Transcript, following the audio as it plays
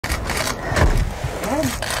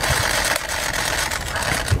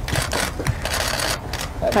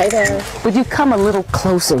Hi there. Would you come a little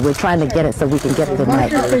closer? We're trying to get it so we can get the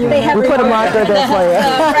mic. We put a marker there for you.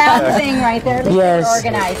 The round thing right there. Yes.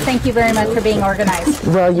 Organized. Thank you very much for being organized.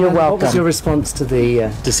 Well, you're welcome. What was your response to the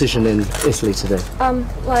decision in Italy today? Well,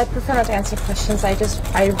 I prefer not to answer questions. I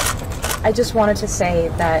just wanted to say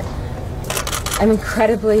that I'm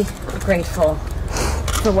incredibly grateful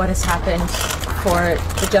for what has happened, for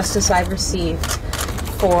the justice I've received,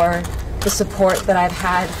 for the support that I've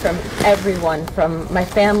had from everyone, from my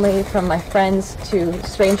family, from my friends, to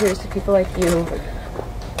strangers, to people like you.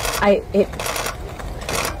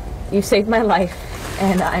 You saved my life,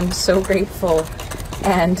 and I'm so grateful,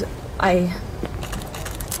 and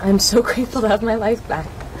I'm so grateful to have my life back.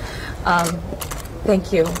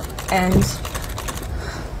 Thank you, and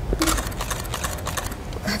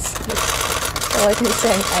that's all I can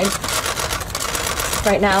say.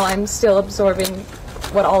 Right now, I'm still absorbing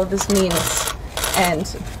what all of this means, and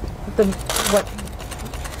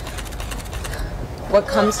what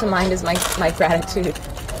comes to mind is my gratitude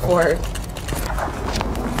for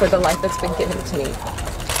the life that's been given to me.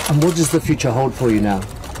 And what does the future hold for you now?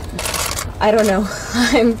 I don't know.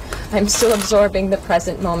 I'm still absorbing the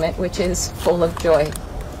present moment, which is full of joy.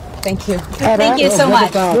 Thank you. Thank you so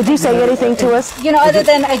much. Would you say anything to us? You know, other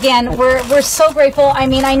than, again, we're so grateful. I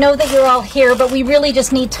mean, I know that you're all here, but we really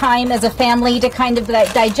just need time as a family to kind of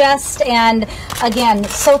digest. And again,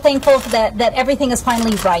 so thankful that everything is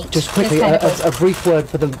finally right. Just quickly, a brief word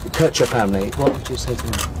for the Kircher family. What would you say to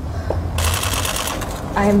them?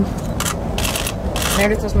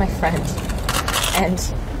 Meredith was my friend, and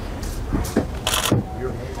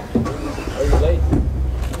Are you late?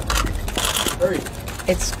 Hurry.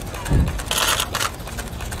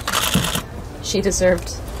 she deserved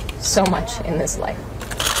so much in this life.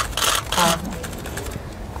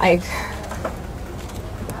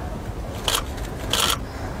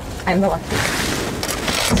 I'm the lucky one.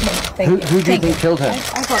 Thank you. Who do you think killed her?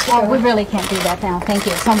 Oh, we really can't do that now. Thank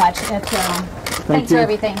you so much. Thanks for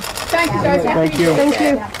everything. Thank you, guys. Thank you.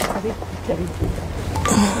 Thank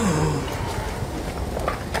you.